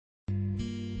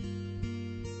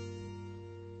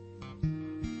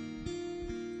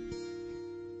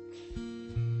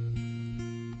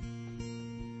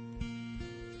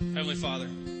Heavenly Father,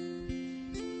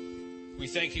 we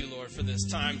thank you, Lord, for this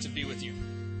time to be with you,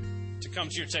 to come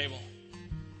to your table,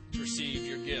 to receive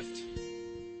your gift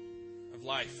of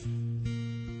life.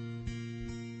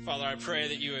 Father, I pray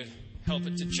that you would help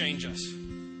it to change us,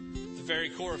 at the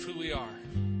very core of who we are.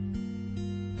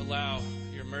 Allow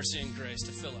your mercy and grace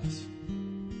to fill us,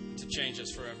 to change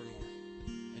us forevermore.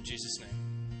 In Jesus' name,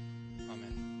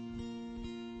 amen.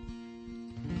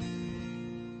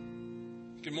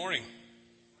 Good morning.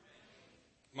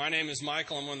 My name is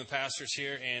Michael. I'm one of the pastors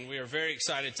here, and we are very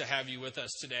excited to have you with us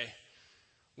today.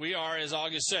 We are, as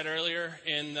August said earlier,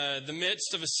 in the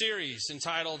midst of a series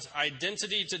entitled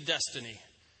Identity to Destiny.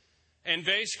 And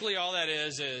basically all that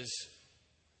is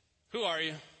who are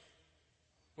you?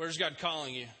 Where's God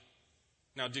calling you?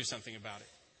 Now do something about it.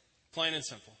 Plain and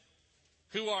simple.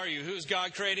 Who are you? Who is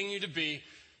God creating you to be?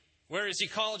 Where has He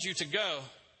called you to go?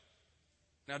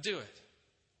 Now do it.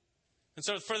 And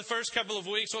so for the first couple of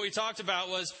weeks, what we talked about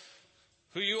was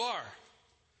who you are.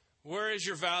 Where is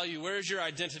your value? Where is your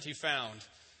identity found?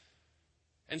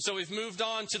 And so we've moved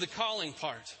on to the calling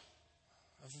part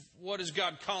of what is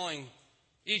God calling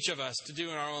each of us to do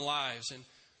in our own lives. And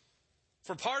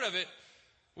for part of it,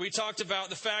 we talked about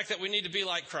the fact that we need to be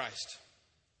like Christ.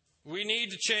 We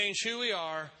need to change who we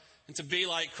are and to be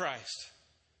like Christ.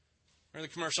 Remember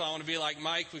the commercial, I want to be like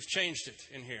Mike? We've changed it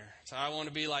in here. So I want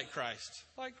to be like Christ.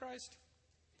 Like Christ?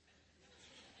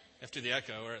 After the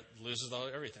echo, or it loses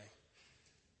everything.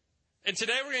 And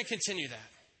today we're going to continue that.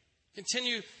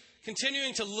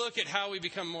 Continuing to look at how we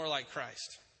become more like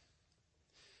Christ.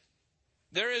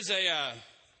 There is a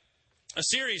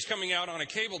series coming out on a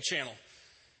cable channel,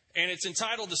 and it's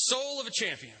entitled The Soul of a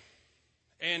Champion.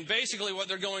 And basically what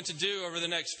they're going to do over the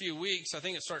next few weeks, I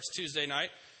think it starts Tuesday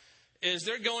night, is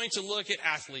they're going to look at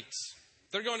athletes.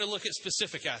 They're going to look at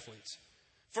specific athletes.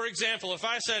 For example, if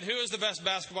I said, who is the best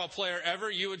basketball player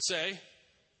ever, you would say,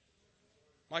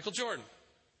 Michael Jordan.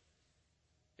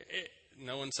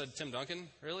 No one said Tim Duncan?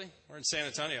 Really? We're in San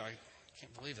Antonio. I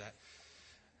can't believe that.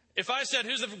 If I said,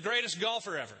 who's the greatest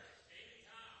golfer ever?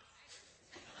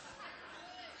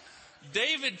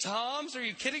 David Toms? Are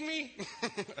you kidding me?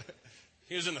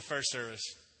 He was in the first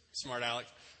service. Smart Alec.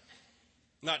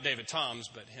 Not David Toms,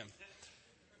 but him.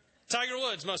 Tiger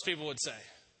Woods, most people would say.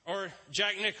 Or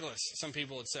Jack Nicklaus, some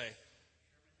people would say.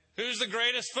 Who's the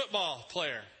greatest football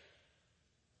player?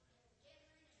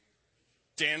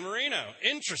 Dan Marino.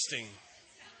 Interesting.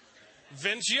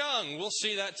 Vince Young. We'll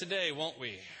see that today, won't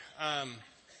we?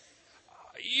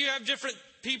 You have different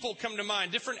people come to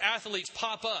mind. Different athletes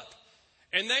pop up.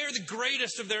 And they are the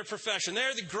greatest of their profession. They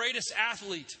are the greatest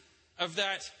athlete of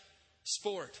that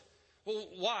sport. Well,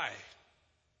 why?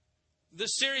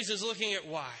 This series is looking at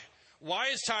why. Why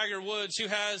is Tiger Woods, who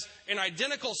has an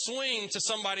identical swing to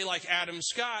somebody like Adam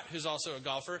Scott, who's also a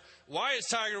golfer, why is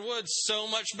Tiger Woods so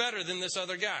much better than this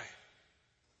other guy?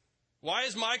 Why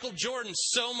is Michael Jordan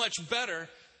so much better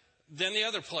than the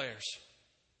other players?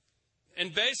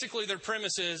 And basically their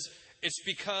premise is it's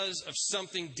because of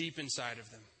something deep inside of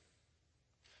them.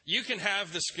 You can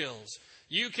have the skills.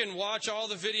 You can watch all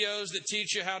the videos that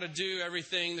teach you how to do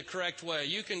everything the correct way.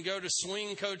 You can go to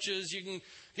swing coaches. You can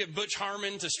get Butch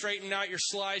Harmon to straighten out your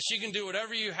slice. You can do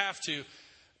whatever you have to.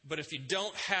 But if you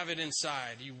don't have it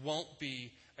inside, you won't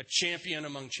be a champion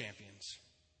among champions.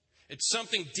 It's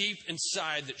something deep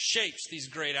inside that shapes these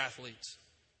great athletes.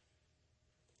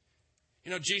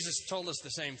 You know, Jesus told us the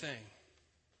same thing.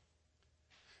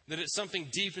 That it's something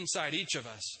deep inside each of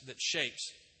us that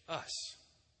shapes us.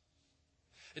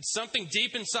 It's something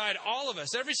deep inside all of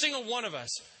us, every single one of us,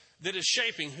 that is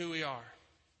shaping who we are.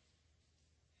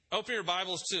 Open your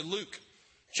Bibles to Luke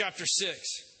chapter 6.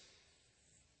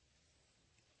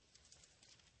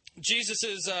 Jesus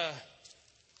is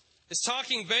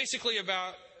talking basically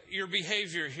about your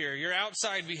behavior here, your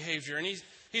outside behavior. And he's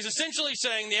essentially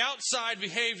saying the outside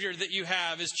behavior that you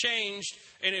have is changed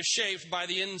and is shaped by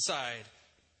the inside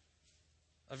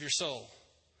of your soul,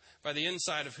 by the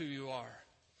inside of who you are.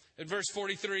 At verse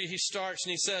 43, he starts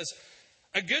and he says,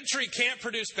 a good tree can't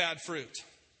produce bad fruit.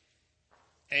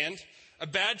 And a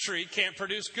bad tree can't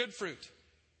produce good fruit.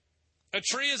 A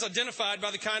tree is identified by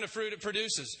the kind of fruit it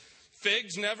produces.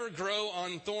 Figs never grow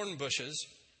on thorn bushes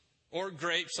or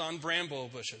grapes on bramble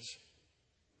bushes.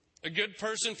 A good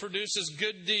person produces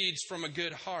good deeds from a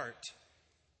good heart.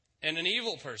 And an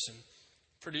evil person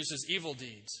produces evil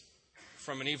deeds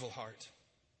from an evil heart.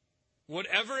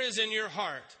 Whatever is in your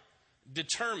heart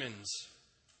determines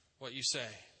what you say.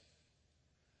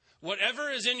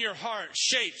 Whatever is in your heart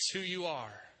shapes who you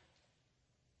are.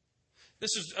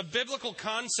 This is a biblical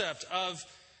concept of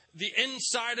the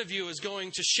inside of you is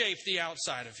going to shape the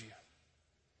outside of you.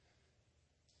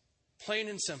 Plain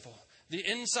and simple. The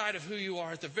inside of who you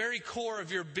are, at the very core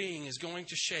of your being, is going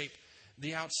to shape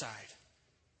the outside.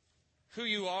 Who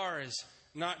you are is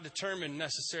not determined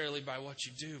necessarily by what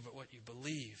you do, but what you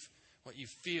believe, what you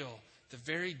feel, the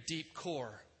very deep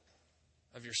core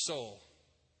of your soul.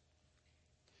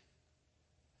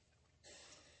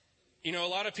 You know, a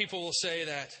lot of people will say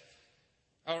that,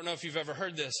 I don't know if you've ever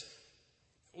heard this,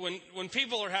 when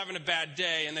people are having a bad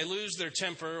day and they lose their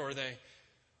temper or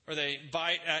they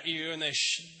bite at you and they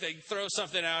throw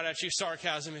something out at you,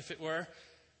 sarcasm if it were,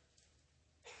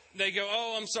 they go,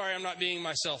 "Oh, I'm sorry, I'm not being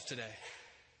myself today.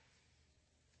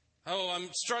 Oh, I'm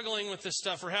struggling with this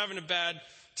stuff. We're having a bad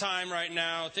time right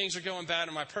now. Things are going bad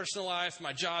in my personal life,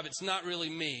 my job. It's not really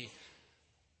me."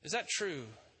 Is that true?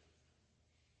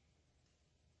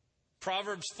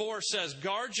 Proverbs 4 says,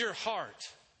 guard your heart.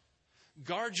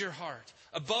 Guard your heart.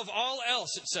 Above all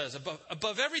else, it says,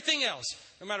 above everything else,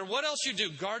 no matter what else you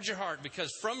do, guard your heart, because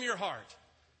from your heart,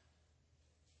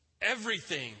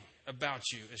 everything about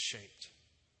you is shaped.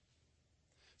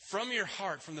 From your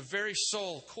heart, from the very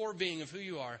soul, core being of who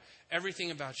you are, everything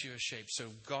about you is shaped. So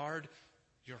guard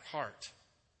your heart,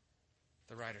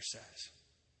 the writer says.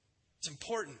 It's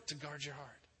important to guard your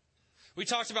heart. We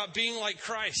talked about being like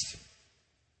Christ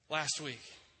last week.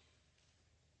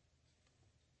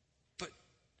 But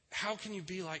how can you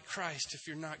be like Christ if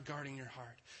you're not guarding your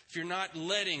heart? If you're not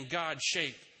letting God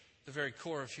shape the very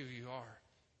core of who you are?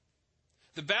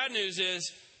 The bad news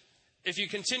is, if you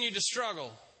continue to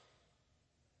struggle,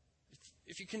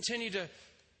 if you continue to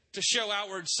show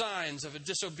outward signs of a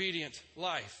disobedient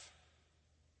life,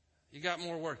 you got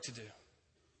more work to do.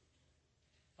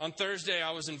 On Thursday,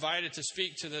 I was invited to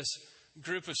speak to this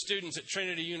group of students at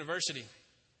Trinity University.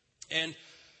 And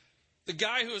the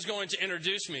guy who was going to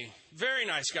introduce me, very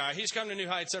nice guy. He's come to New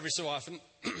Heights every so often.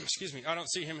 Excuse me. I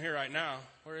don't see him here right now.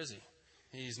 Where is he?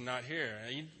 He's not here.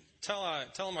 You tell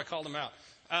him I called him out.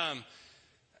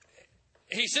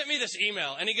 He sent me this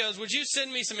email, and he goes, "Would you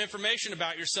send me some information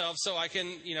about yourself so I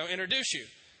can, introduce you?"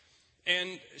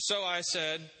 And so I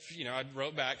said, I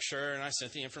wrote back, sure, and I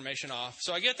sent the information off.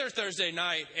 So I get there Thursday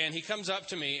night, and he comes up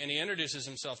to me, and he introduces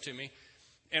himself to me.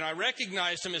 And I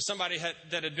recognized him as somebody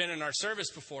that had been in our service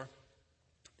before.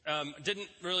 Didn't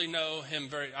really know him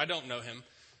I don't know him,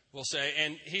 we'll say.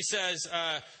 And he says,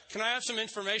 "Can I have some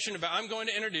information I'm going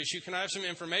to introduce you. Can I have some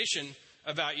information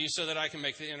about you so that I can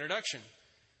make the introduction?"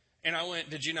 And I went,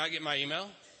 "Did you not get my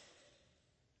email?"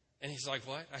 And he's like,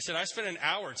 "What?" I said, "I spent an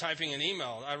hour typing an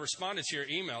email. I responded to your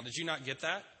email. Did you not get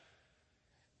that?"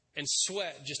 And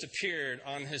sweat just appeared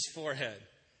on his forehead.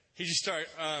 He just started,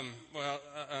 I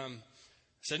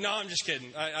said, "No, I'm just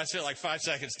kidding. I spent like 5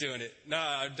 seconds doing it.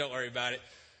 No, don't worry about it."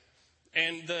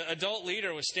 And the adult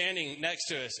leader was standing next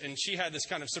to us, and she had this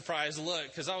kind of surprised look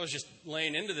because I was just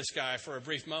laying into this guy for a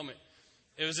brief moment.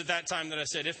 It was at that time that I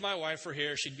said, if my wife were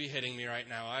here, she'd be hitting me right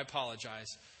now. I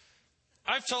apologize.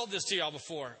 I've told this to y'all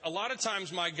before. A lot of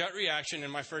times my gut reaction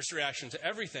and my first reaction to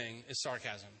everything is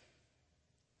sarcasm.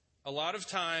 A lot of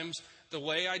times the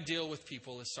way I deal with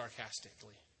people is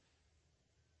sarcastically.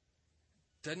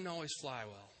 Doesn't always fly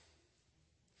well.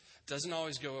 Doesn't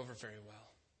always go over very well.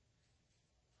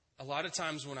 A lot of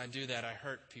times when I do that, I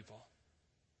hurt people.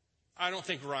 I don't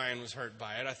think Ryan was hurt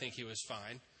by it. I think he was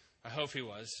fine. I hope he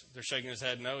was. They're shaking his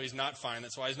head. No, he's not fine.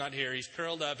 That's why he's not here. He's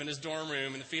curled up in his dorm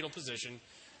room in the fetal position.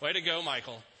 Way to go,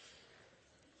 Michael.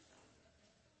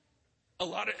 A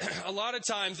lot of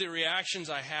times the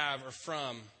reactions I have are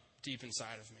from deep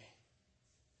inside of me.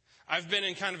 I've been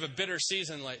in kind of a bitter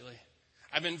season lately.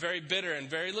 I've been very bitter, and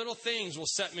very little things will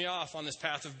set me off on this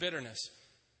path of bitterness.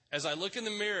 As I look in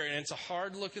the mirror, and it's a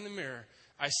hard look in the mirror,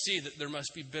 I see that there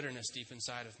must be bitterness deep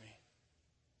inside of me.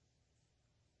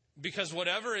 Because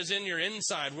whatever is in your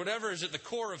inside, whatever is at the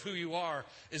core of who you are,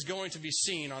 is going to be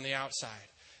seen on the outside.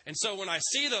 And so when I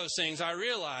see those things, I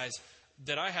realize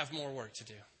that I have more work to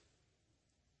do.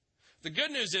 The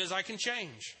good news is I can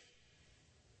change.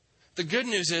 The good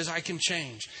news is I can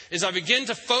change. As I begin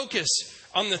to focus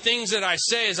on the things that I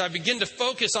say, as I begin to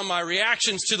focus on my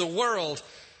reactions to the world,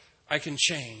 I can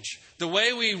change. The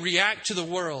way we react to the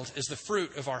world is the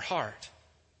fruit of our heart.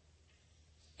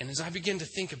 And as I begin to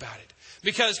think about it,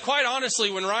 because quite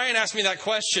honestly, when Ryan asked me that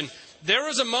question, there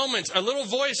was a moment, a little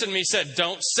voice in me said,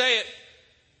 "Don't say it."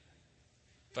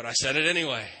 But I said it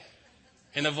anyway.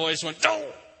 And the voice went,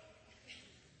 "Don't."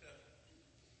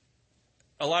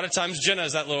 A lot of times Jenna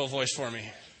is that little voice for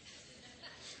me.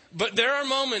 But there are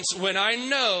moments when I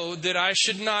know that I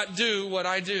should not do what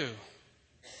I do.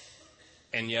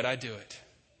 And yet I do it.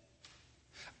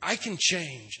 I can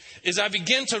change. As I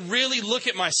begin to really look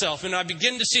at myself and I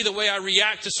begin to see the way I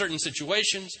react to certain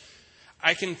situations,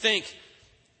 I can think,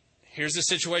 Here's the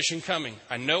situation coming.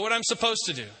 I know what I'm supposed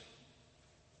to do.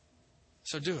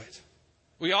 So do it.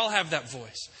 We all have that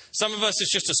voice. Some of us,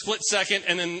 it's just a split second,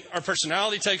 and then our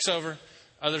personality takes over.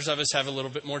 Others of us have a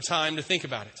little bit more time to think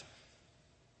about it.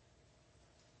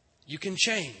 You can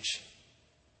change.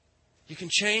 You can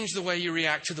change the way you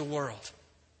react to the world.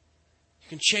 You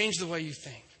can change the way you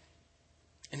think.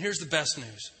 And here's the best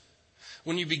news.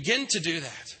 When you begin to do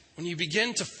that, when you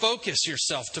begin to focus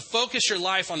yourself, to focus your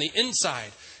life on the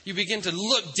inside, you begin to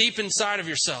look deep inside of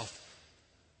yourself,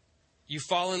 you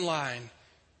fall in line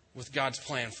with God's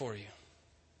plan for you.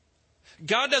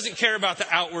 God doesn't care about the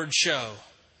outward show.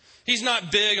 He's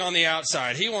not big on the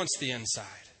outside. He wants the inside.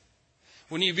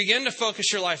 When you begin to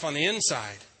focus your life on the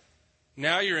inside,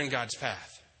 now you're in God's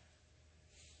path.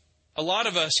 A lot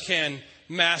of us can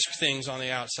mask things on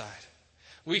the outside.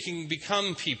 We can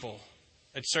become people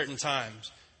at certain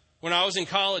times. When I was in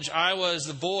college, I was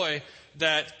the boy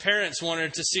that parents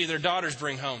wanted to see their daughters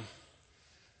bring home.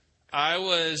 I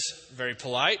was very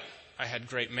polite. I had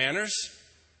great manners.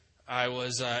 I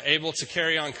was able to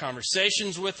carry on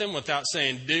conversations with them without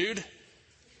saying, dude.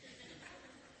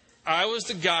 I was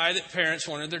the guy that parents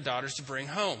wanted their daughters to bring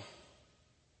home.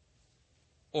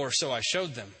 Or so I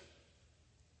showed them.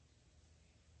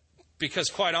 Because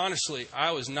quite honestly,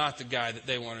 I was not the guy that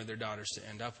they wanted their daughters to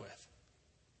end up with.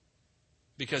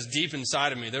 Because deep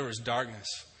inside of me, there was darkness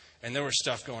and there was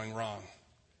stuff going wrong.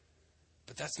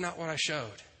 But that's not what I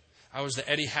showed. I was the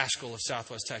Eddie Haskell of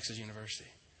Southwest Texas University.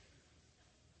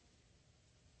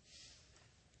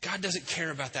 God doesn't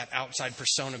care about that outside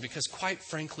persona because, quite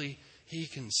frankly, He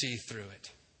can see through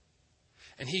it.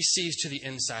 And He sees to the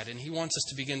inside, and He wants us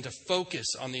to begin to focus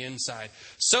on the inside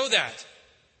so that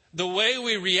the way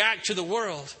we react to the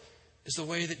world is the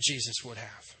way that Jesus would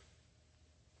have.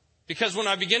 Because when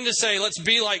I begin to say, let's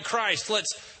be like Christ,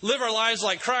 let's live our lives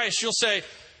like Christ, you'll say,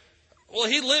 well,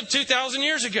 He lived 2,000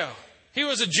 years ago. He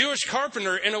was a Jewish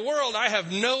carpenter in a world I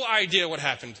have no idea what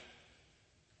happened.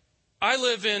 I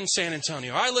live in San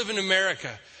Antonio. I live in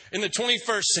America in the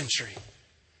 21st century.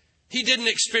 He didn't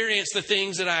experience the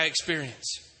things that I experience.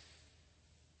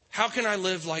 How can I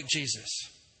live like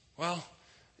Jesus? Well,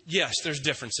 yes, there's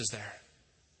differences there.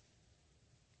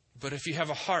 But if you have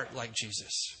a heart like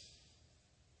Jesus,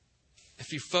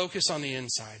 if you focus on the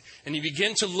inside and you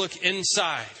begin to look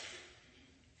inside,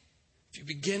 if you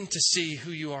begin to see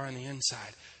who you are on the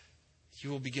inside, you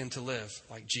will begin to live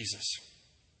like Jesus.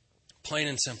 Plain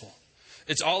and simple.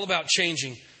 It's all about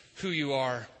changing who you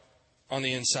are on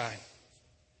the inside.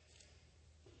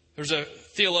 There's a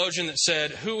theologian that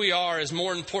said, who we are is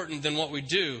more important than what we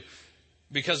do,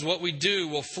 because what we do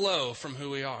will flow from who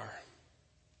we are.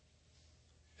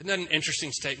 Isn't that an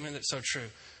interesting statement that's so true?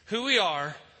 Who we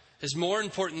are is more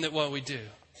important than what we do,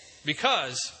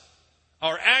 because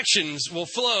our actions will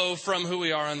flow from who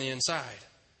we are on the inside.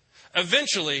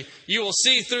 Eventually, you will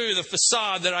see through the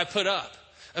facade that I put up.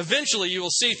 Eventually, you will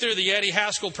see through the Eddie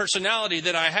Haskell personality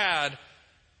that I had,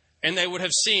 and they would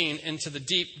have seen into the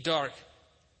deep, dark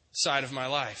side of my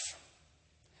life.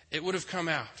 It would have come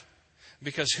out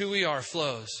because who we are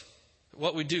flows.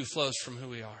 What we do flows from who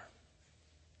we are.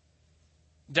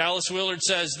 Dallas Willard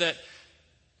says that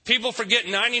people forget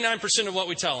 99% of what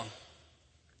we tell them.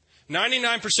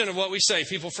 99% of what we say,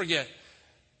 people forget.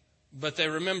 But they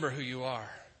remember who you are.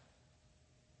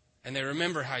 And they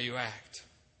remember how you act.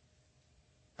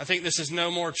 I think this is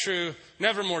never more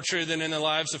true than in the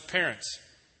lives of parents.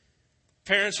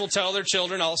 Parents will tell their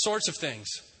children all sorts of things.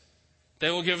 They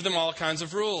will give them all kinds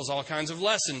of rules, all kinds of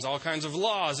lessons, all kinds of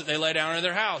laws that they lay down in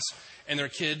their house. And their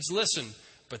kids listen.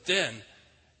 But then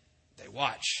they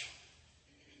watch.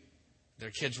 Their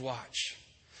kids watch.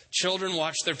 Children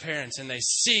watch their parents and they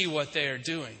see what they are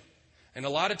doing. And a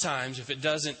lot of times, if it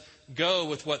doesn't go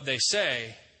with what they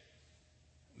say,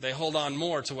 they hold on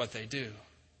more to what they do.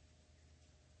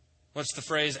 What's the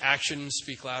phrase? Actions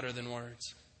speak louder than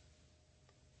words.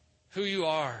 Who you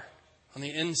are on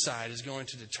the inside is going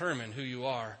to determine who you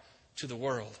are to the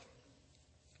world.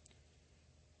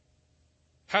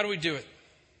 How do we do it?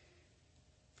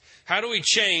 How do we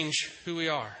change who we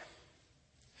are?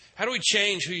 How do we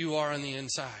change who you are on the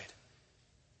inside?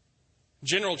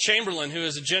 General Chamberlain, who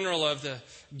is a general of the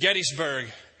Gettysburg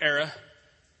era,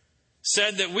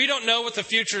 said that we don't know what the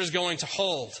future is going to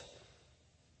hold.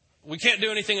 We can't do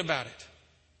anything about it.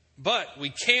 But we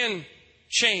can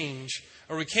change,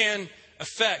 or we can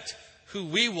affect who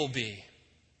we will be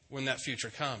when that future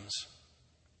comes.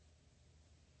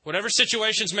 Whatever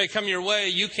situations may come your way,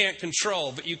 you can't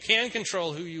control, but you can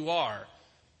control who you are.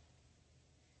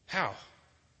 How?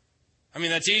 I mean,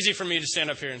 that's easy for me to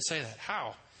stand up here and say that.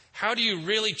 How? How do you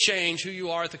really change who you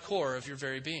are at the core of your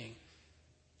very being?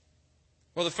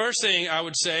 Well, the first thing I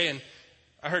would say, and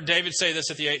I heard David say this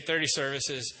at the 8:30 service,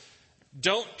 is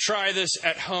don't try this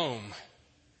at home.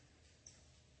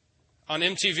 On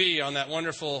MTV, on that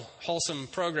wonderful, wholesome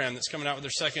program that's coming out with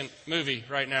their second movie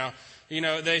right now,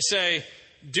 they say,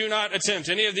 do not attempt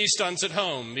any of these stunts at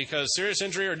home because serious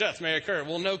injury or death may occur.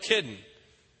 Well, no kidding,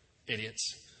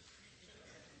 idiots.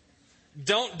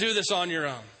 Don't do this on your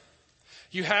own.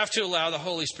 You have to allow the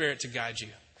Holy Spirit to guide you.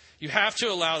 You have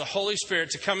to allow the Holy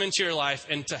Spirit to come into your life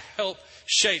and to help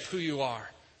shape who you are.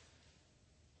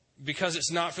 Because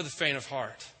it's not for the faint of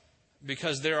heart.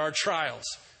 Because there are trials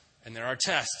and there are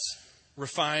tests.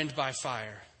 Refined by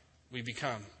fire, we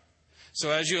become.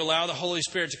 So as you allow the Holy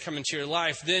Spirit to come into your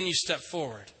life, then you step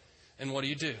forward. And what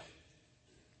do?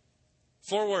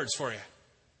 4 words for you.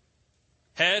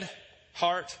 Head,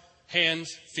 heart,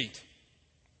 hands, feet.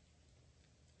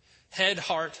 Head,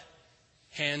 heart,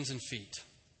 hands, and feet.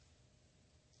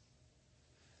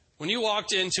 When you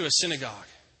walked into a synagogue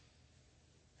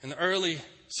in the early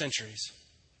centuries,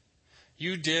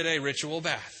 you did a ritual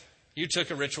bath. You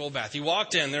took a ritual bath. You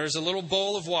walked in, there was a little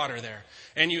bowl of water there,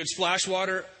 and you would splash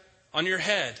water on your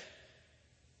head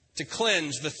to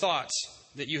cleanse the thoughts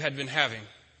that you had been having.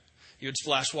 You would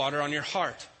splash water on your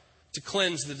heart to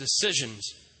cleanse the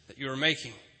decisions that you were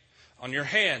making. On your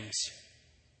hands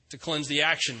to cleanse the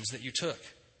actions that you took.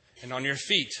 And on your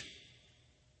feet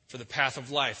for the path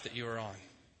of life that you were on.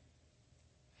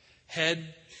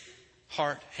 Head,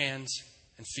 heart, hands,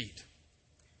 and feet.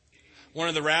 One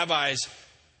of the rabbis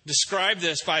described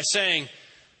this by saying,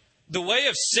 the way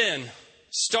of sin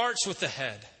starts with the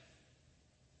head.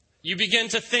 You begin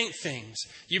to think things.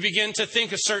 You begin to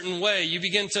think a certain way. You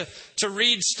begin to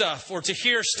read stuff or to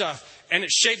hear stuff, and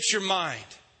it shapes your mind.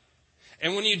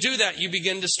 And when you do that, you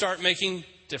begin to start making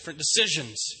different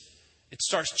decisions. It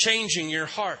starts changing your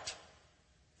heart.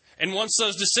 And once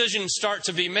those decisions start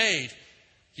to be made,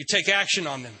 you take action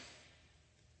on them.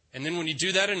 And then when you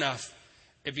do that enough,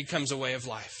 it becomes a way of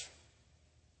life.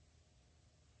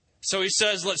 So he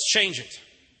says, let's change it.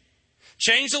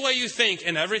 Change the way you think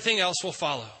and everything else will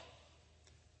follow.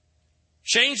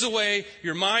 Change the way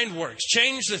your mind works.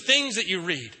 Change the things that you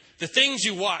read, the things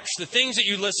you watch, the things that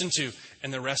you listen to,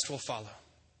 and the rest will follow.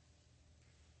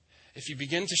 If you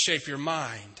begin to shape your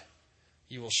mind,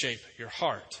 you will shape your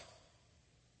heart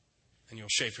and you'll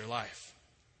shape your life.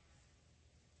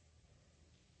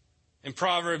 In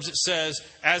Proverbs it says,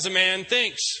 as a man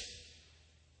thinks,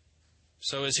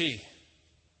 so is he.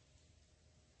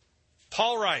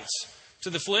 Paul writes to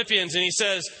the Philippians and he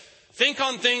says, think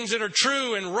on things that are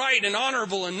true and right and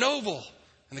honorable and noble,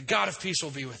 and the God of peace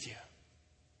will be with you.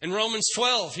 In Romans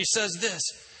 12, he says this,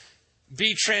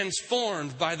 be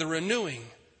transformed by the renewing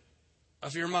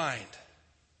of your mind.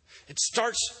 It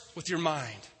starts with your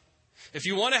mind. If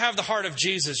you want to have the heart of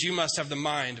Jesus, you must have the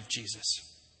mind of Jesus.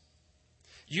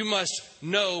 You must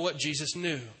know what Jesus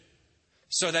knew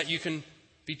so that you can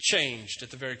be changed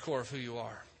at the very core of who you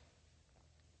are.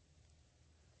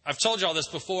 I've told you all this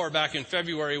before back in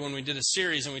February when we did a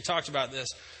series and we talked about this.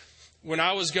 When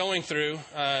I was going through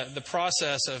the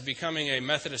process of becoming a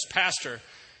Methodist pastor,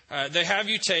 they have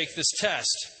you take this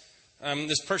test,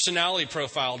 this personality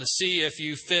profile to see if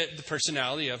you fit the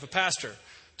personality of a pastor.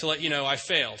 To let you know I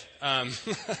failed.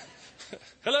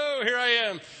 Hello, here I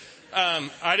am.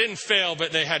 I didn't fail,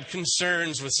 but they had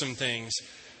concerns with some things.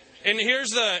 And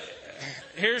here's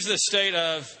the state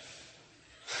of...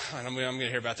 I'm going to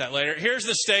hear about that later. Here's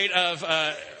the state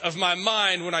of my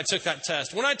mind when I took that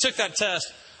test. When I took that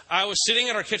test, I was sitting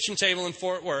at our kitchen table in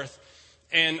Fort Worth,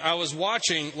 and I was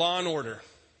watching Law and Order,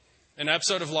 an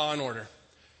episode of Law and Order.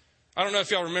 I don't know if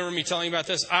y'all remember me telling you about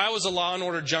this. I was a Law and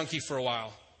Order junkie for a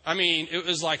while. I mean, it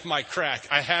was like my crack.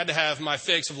 I had to have my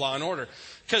fix of Law and Order.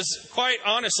 Because quite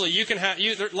honestly, you can have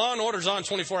Law and Order's on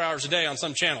 24 hours a day on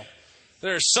some channel.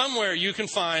 There's somewhere you can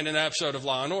find an episode of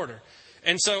Law and Order.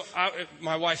 And so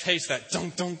my wife hates that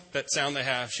that sound they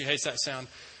have. She hates that sound.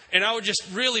 And I would just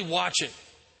really watch it.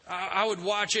 I would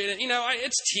watch it. And,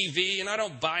 it's TV and I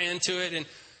don't buy into it.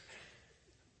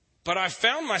 But I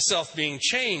found myself being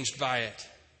changed by it.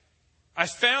 I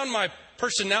found my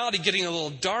personality getting a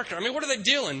little darker. I mean, what are they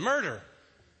dealing? Murder.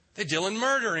 They deal in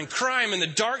murder and crime and the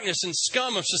darkness and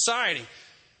scum of society.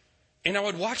 And I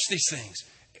would watch these things.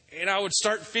 And I would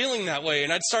start feeling that way.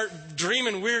 And I'd start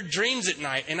dreaming weird dreams at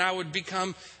night. And I would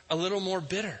become a little more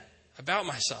bitter about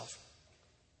myself.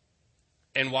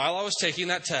 And while I was taking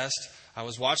that test, I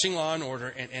was watching Law and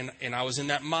Order. And I was in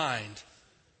that mind.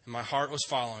 And my heart was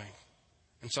following.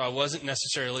 And so I wasn't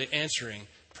necessarily answering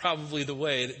probably the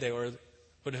way that they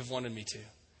would have wanted me to.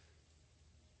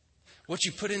 What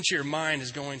you put into your mind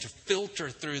is going to filter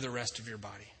through the rest of your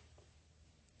body.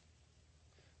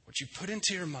 What you put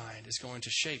into your mind is going to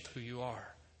shape who you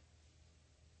are.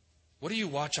 What do you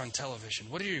watch on television?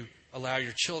 What do you allow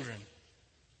your children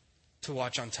to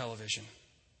watch on television?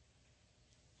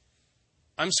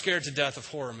 I'm scared to death of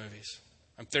horror movies.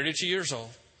 I'm 32 years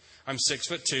old. I'm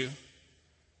 6'2".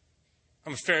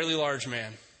 I'm a fairly large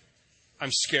man.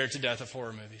 I'm scared to death of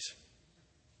horror movies.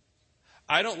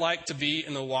 I don't like to be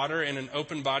in the water, in an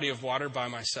open body of water by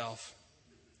myself.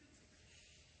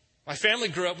 My family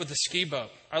grew up with a ski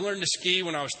boat. I learned to ski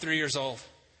when I was 3 years old.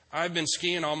 I've been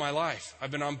skiing all my life.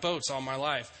 I've been on boats all my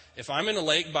life. If I'm in a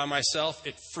lake by myself,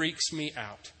 it freaks me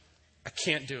out. I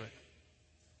can't do it.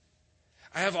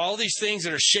 I have all these things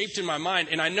that are shaped in my mind,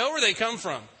 and I know where they come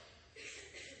from.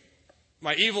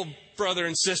 My evil brother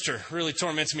and sister really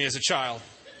tormented me as a child.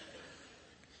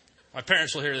 My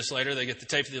parents will hear this later. They get the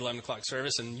tape of the 11 o'clock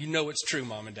service, and you know it's true,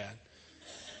 Mom and Dad.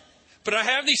 But I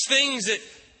have these things that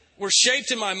were shaped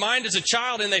in my mind as a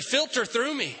child, and they filter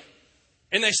through me.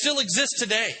 And they still exist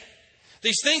today.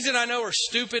 These things that I know are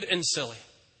stupid and silly.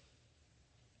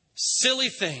 Silly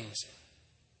things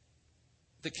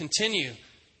that continue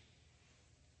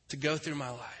to go through my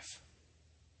life.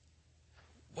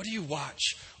 What do you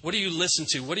watch? What do you listen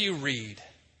to? What do you read?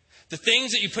 The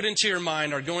things that you put into your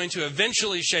mind are going to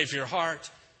eventually shape your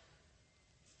heart.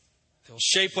 They will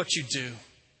shape what you do.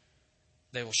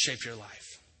 They will shape your life.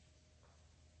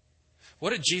 What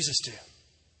did Jesus do?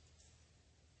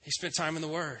 He spent time in the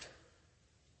Word.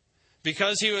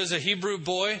 Because he was a Hebrew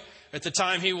boy at the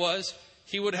time he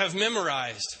would have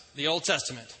memorized the Old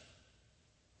Testament.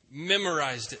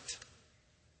 Memorized it.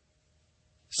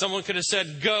 Someone could have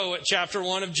said, go at chapter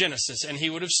 1 of Genesis, and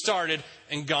he would have started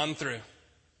and gone through.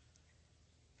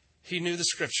 He knew the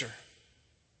Scripture.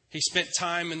 He spent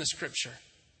time in the Scripture.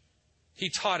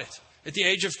 He taught it. At the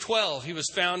age of 12, he was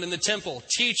found in the temple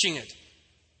teaching it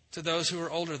to those who were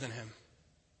older than him.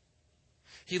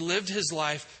 He lived his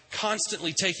life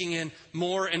constantly taking in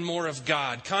more and more of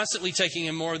God, constantly taking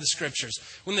in more of the Scriptures.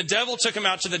 When the devil took him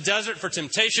out to the desert for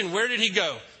temptation, where did he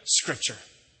go? Scripture.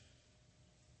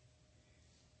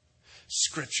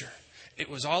 Scripture. It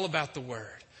was all about the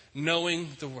Word,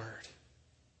 knowing the Word.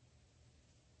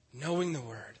 Knowing the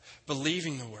Word,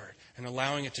 believing the Word, and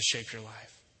allowing it to shape your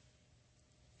life.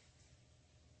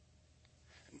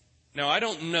 Now, I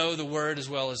don't know the Word as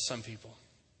well as some people.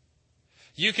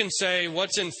 You can say,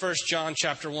 what's in 1 John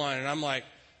chapter 1? And I'm like,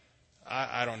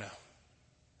 I don't know.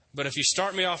 But if you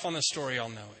start me off on the story, I'll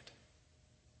know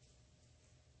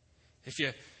it.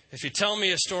 If you tell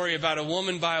me a story about a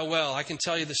woman by a well, I can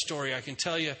tell you the story. I can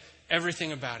tell you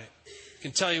everything about it. I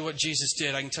can tell you what Jesus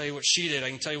did. I can tell you what she did. I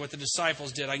can tell you what the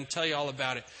disciples did. I can tell you all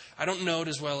about it. I don't know it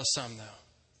as well as some, though.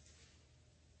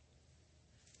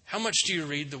 How much do you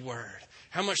read the Word?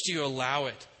 How much do you allow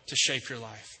it to shape your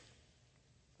life?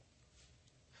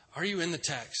 Are you in the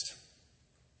text?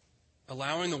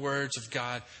 Allowing the words of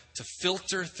God to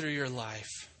filter through your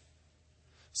life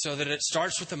so that it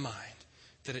starts with the mind,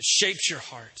 that it shapes your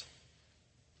heart,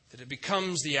 that it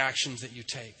becomes the actions that you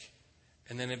take,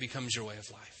 and then it becomes your way of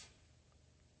life.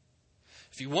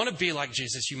 If you want to be like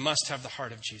Jesus, you must have the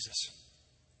heart of Jesus.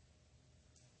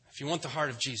 If you want the heart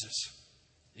of Jesus,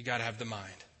 you got to have the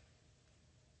mind.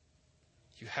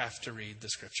 You have to read the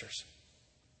Scriptures.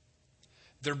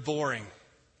 They're boring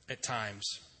at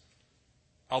times.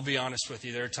 I'll be honest with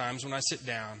you. There are times when I sit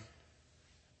down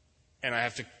and I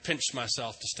have to pinch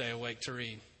myself to stay awake to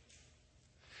read.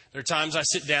 There are times I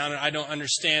sit down and I don't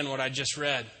understand what I just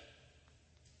read.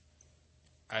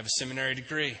 I have a seminary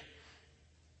degree.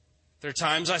 There are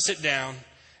times I sit down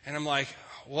and I'm like,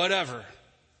 whatever.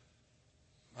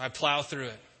 I plow through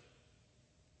it.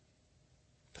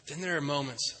 But then there are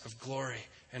moments of glory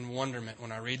and wonderment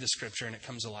when I read the Scripture and it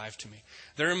comes alive to me.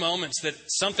 There are moments that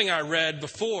something I read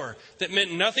before that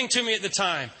meant nothing to me at the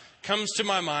time comes to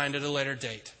my mind at a later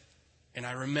date. And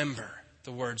I remember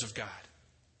the words of God.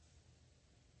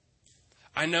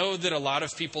 I know that a lot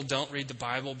of people don't read the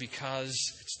Bible because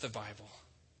it's the Bible.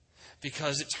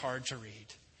 Because it's hard to read.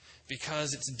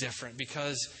 Because it's different.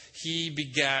 Because he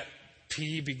begat.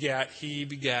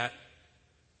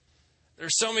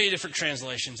 There's so many different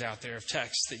translations out there of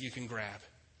texts that you can grab.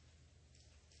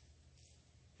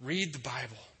 Read the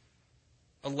Bible.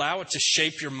 Allow it to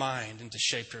shape your mind and to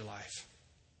shape your life.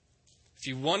 If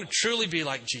you want to truly be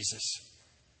like Jesus,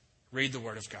 read the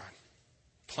Word of God.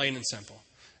 Plain and simple.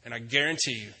 And I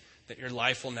guarantee you that your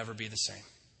life will never be the same.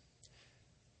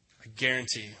 I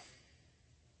guarantee you.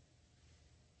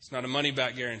 It's not a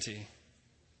money-back guarantee.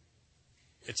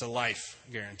 It's a life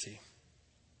guarantee.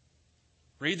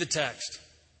 Read the text.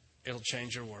 It'll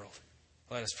change your world.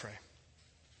 Let us pray.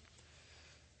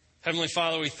 Heavenly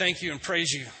Father, we thank you and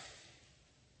praise you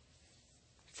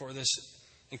for this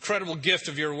incredible gift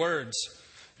of your words,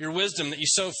 your wisdom that you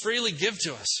so freely give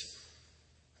to us,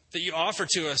 that you offer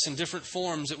to us in different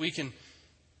forms, that we can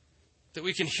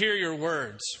hear your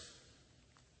words.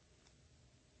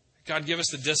 God, give us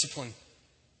the discipline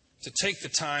to take the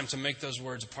time to make those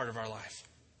words a part of our life.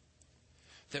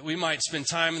 That we might spend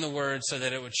time in the Word so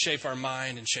that it would shape our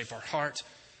mind and shape our heart,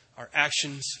 our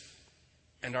actions,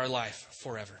 and our life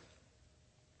forever.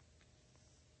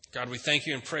 God, we thank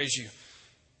you and praise you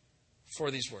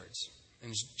for these words.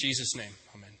 In Jesus' name,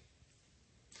 amen.